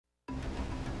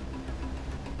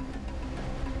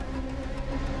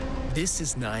This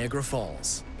is Niagara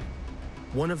Falls,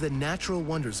 one of the natural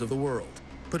wonders of the world,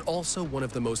 but also one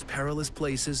of the most perilous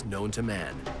places known to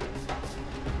man.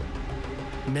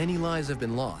 Many lives have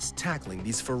been lost tackling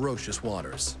these ferocious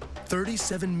waters.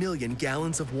 37 million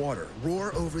gallons of water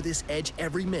roar over this edge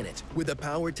every minute with the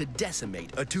power to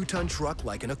decimate a 2-ton truck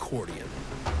like an accordion.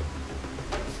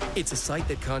 It's a sight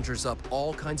that conjures up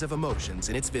all kinds of emotions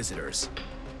in its visitors.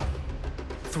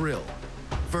 Thrill,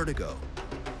 vertigo,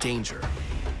 danger.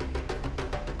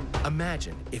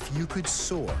 Imagine if you could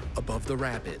soar above the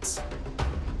rapids,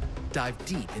 dive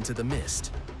deep into the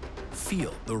mist,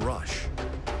 feel the rush.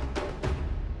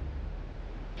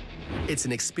 It's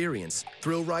an experience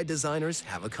thrill ride designers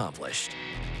have accomplished.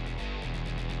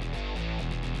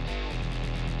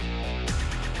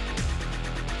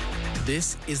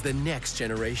 This is the next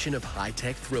generation of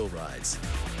high-tech thrill rides.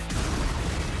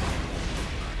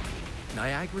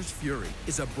 Niagara's Fury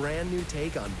is a brand new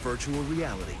take on virtual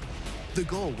reality. The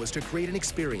goal was to create an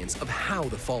experience of how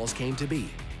the falls came to be,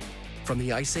 from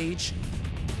the Ice Age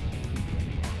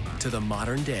to the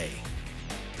modern day.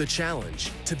 The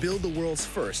challenge, to build the world's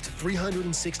first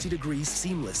 360-degree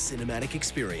seamless cinematic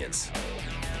experience.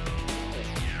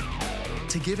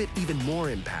 To give it even more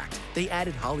impact, they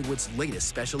added Hollywood's latest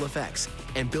special effects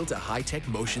and built a high-tech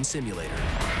motion simulator.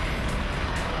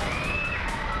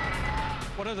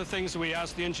 One of the things that we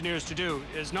asked the engineers to do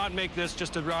is not make this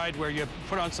just a ride where you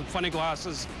put on some funny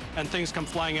glasses and things come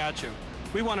flying at you.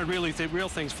 We wanted really real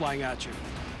things flying at you.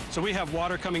 So we have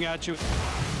water coming at you.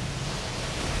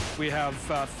 We have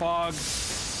fog,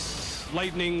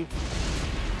 lightning,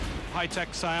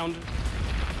 high-tech sound.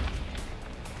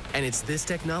 And it's this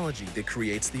technology that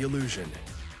creates the illusion.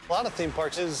 A lot of theme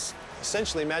parks is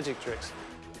essentially magic tricks.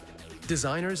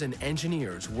 Designers and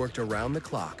engineers worked around the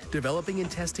clock, developing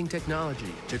and testing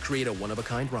technology to create a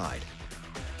one-of-a-kind ride.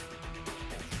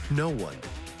 No one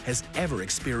has ever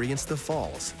experienced the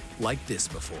falls like this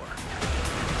before.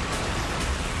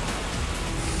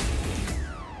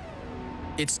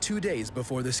 It's 2 days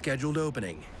before the scheduled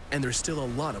opening, and there's still a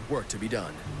lot of work to be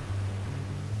done.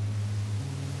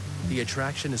 The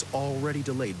attraction is already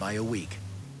delayed by a week.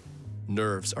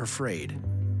 Nerves are frayed.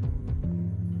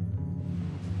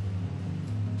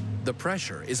 The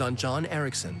pressure is on John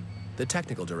Erickson, the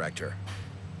technical director.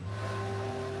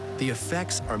 The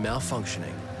effects are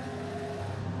malfunctioning.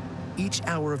 Each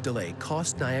hour of delay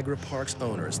cost Niagara Parks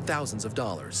owners thousands of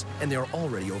dollars, and they're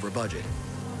already over budget.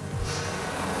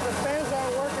 The fans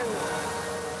aren't working.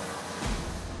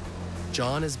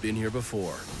 John has been here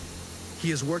before. He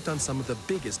has worked on some of the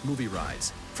biggest movie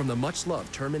rides, from the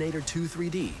much-loved Terminator 2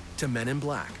 3D to Men in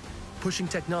Black, pushing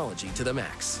technology to the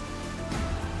max.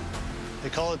 They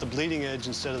call it the bleeding edge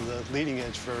instead of the leading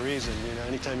edge for a reason. You know,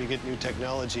 anytime you get new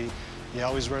technology, you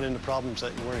always run into problems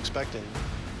that you weren't expecting.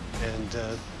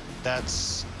 And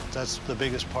that's the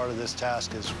biggest part of this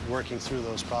task, is working through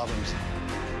those problems.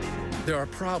 There are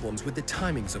problems with the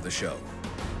timings of the show.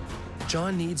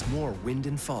 John needs more wind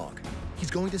and fog.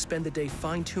 He's going to spend the day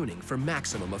fine-tuning for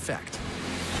maximum effect.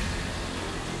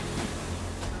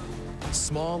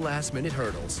 Small last-minute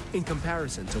hurdles in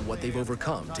comparison to what they've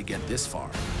overcome to get this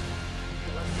far.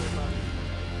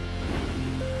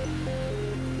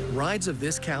 Rides of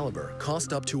this caliber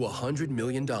cost up to $100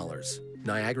 million.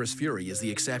 Niagara's Fury is the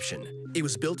exception. It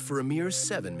was built for a mere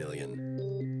 $7 million.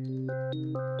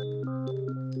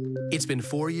 It's been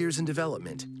 4 years in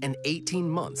development and 18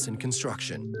 months in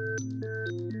construction.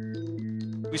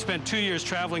 We spent 2 years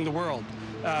traveling the world,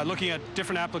 looking at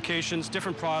different applications,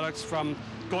 different products, from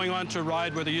going on to a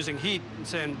ride where they're using heat and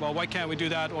saying, well, why can't we do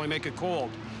that, only make it cold?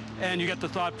 And you get the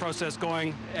thought process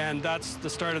going, and that's the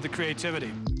start of the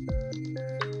creativity.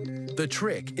 The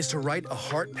trick is to write a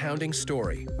heart-pounding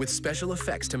story with special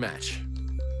effects to match.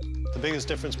 The biggest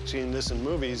difference between this and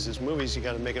movies is movies, you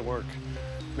got to make it work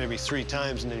maybe 3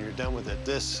 times and then you're done with it.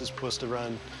 This is supposed to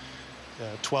run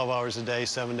 12 hours a day,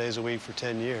 7 days a week for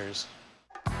 10 years.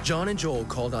 John and Joel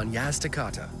called on Yaz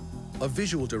Takata, a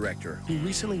visual director who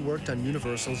recently worked on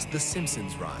Universal's The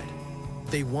Simpsons ride.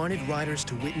 They wanted riders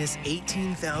to witness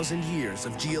 18,000 years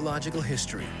of geological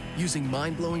history, using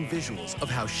mind-blowing visuals of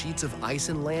how sheets of ice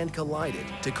and land collided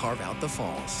to carve out the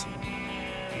falls.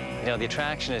 You know, the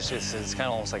attraction is just, it's kind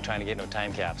of almost like trying to get into a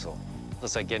time capsule.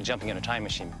 It's like jumping in a time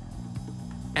machine.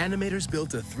 Animators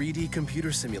built a 3D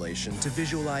computer simulation to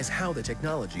visualize how the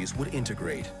technologies would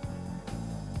integrate.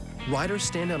 Riders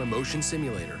stand on a motion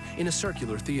simulator in a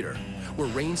circular theater, where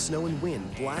rain, snow, and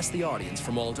wind blast the audience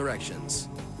from all directions.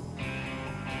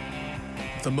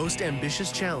 The most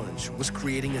ambitious challenge was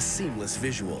creating a seamless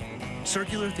visual.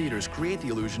 Circular theaters create the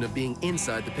illusion of being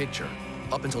inside the picture.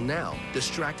 Up until now,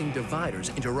 distracting dividers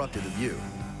interrupted the view.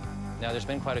 Now, there's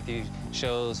been quite a few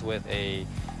shows with a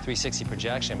 360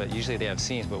 projection, but usually they have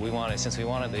scenes. But since we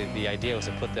wanted the idea was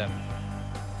to put them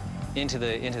into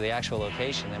the actual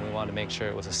location, then we wanted to make sure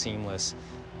it was a seamless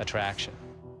attraction.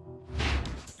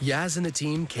 Yaz and the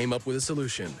team came up with a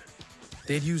solution.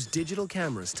 They'd use digital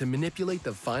cameras to manipulate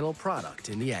the final product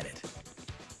in the edit.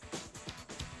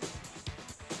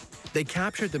 They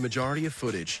captured the majority of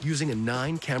footage using a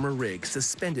 9-camera rig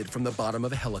suspended from the bottom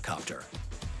of a helicopter.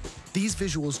 These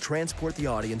visuals transport the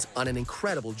audience on an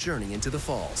incredible journey into the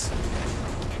falls.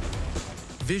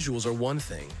 Visuals are one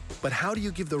thing, but how do you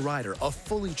give the rider a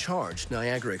fully charged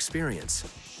Niagara experience?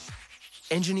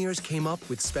 Engineers came up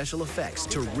with special effects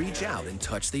to reach out and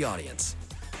touch the audience.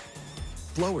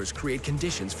 Blowers create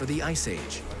conditions for the ice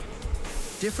age.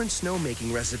 Different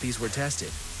snowmaking recipes were tested.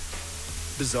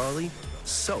 Bizarrely,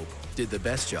 soap did the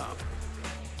best job.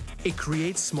 It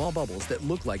creates small bubbles that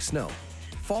look like snow,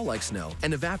 fall like snow,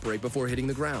 and evaporate before hitting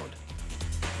the ground.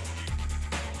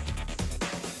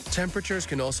 Temperatures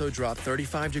can also drop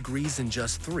 35 degrees in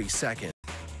just 3 seconds.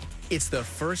 It's the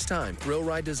first time thrill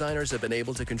ride designers have been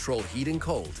able to control heat and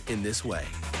cold in this way.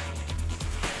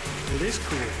 It is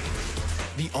cool.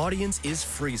 The audience is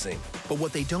freezing, but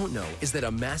what they don't know is that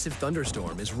a massive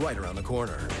thunderstorm is right around the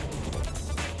corner.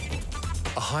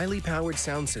 A highly powered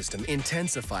sound system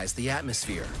intensifies the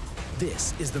atmosphere.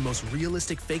 This is the most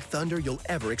realistic fake thunder you'll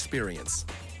ever experience.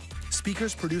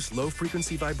 Speakers produce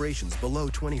low-frequency vibrations below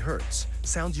 20 hertz,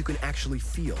 sounds you can actually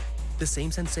feel, the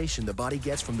same sensation the body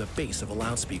gets from the bass of a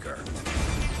loudspeaker.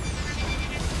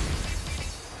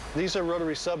 These are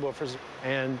rotary subwoofers,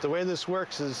 and the way this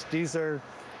works is these are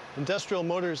industrial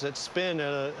motors that spin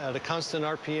at a constant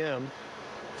RPM.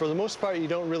 For the most part, you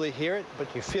don't really hear it,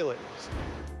 but you feel it.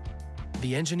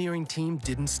 The engineering team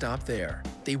didn't stop there.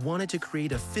 They wanted to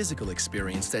create a physical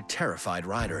experience that terrified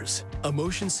riders. A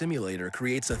motion simulator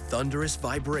creates a thunderous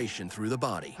vibration through the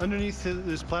body. Underneath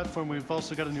this platform, we've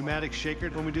also got a pneumatic shaker.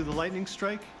 When we do the lightning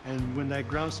strike, and when that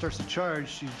ground starts to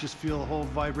charge, you just feel a whole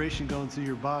vibration going through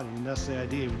your body, and that's the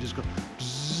idea. We just go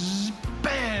bzzz,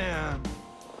 bam!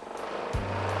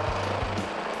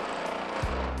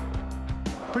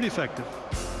 Pretty effective.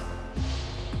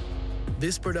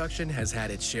 This production has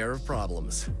had its share of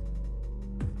problems.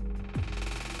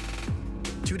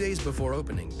 2 days before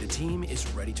opening, the team is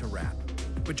ready to wrap.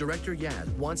 But director Yaz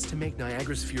wants to make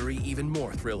Niagara's Fury even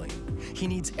more thrilling. He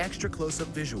needs extra close-up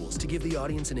visuals to give the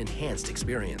audience an enhanced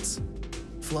experience.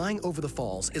 Flying over the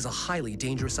falls is a highly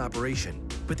dangerous operation,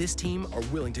 but this team are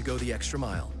willing to go the extra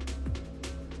mile.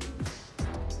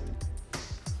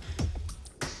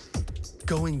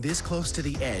 Going this close to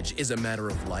the edge is a matter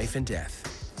of life and death.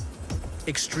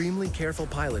 Extremely careful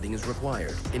piloting is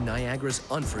required in Niagara's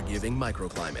unforgiving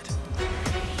microclimate.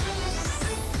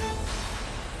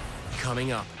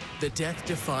 Coming up, the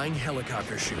death-defying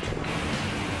helicopter shoot.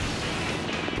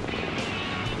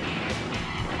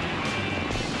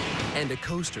 And a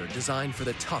coaster designed for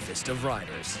the toughest of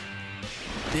riders.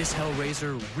 This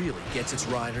Hellraiser really gets its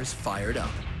riders fired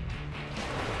up.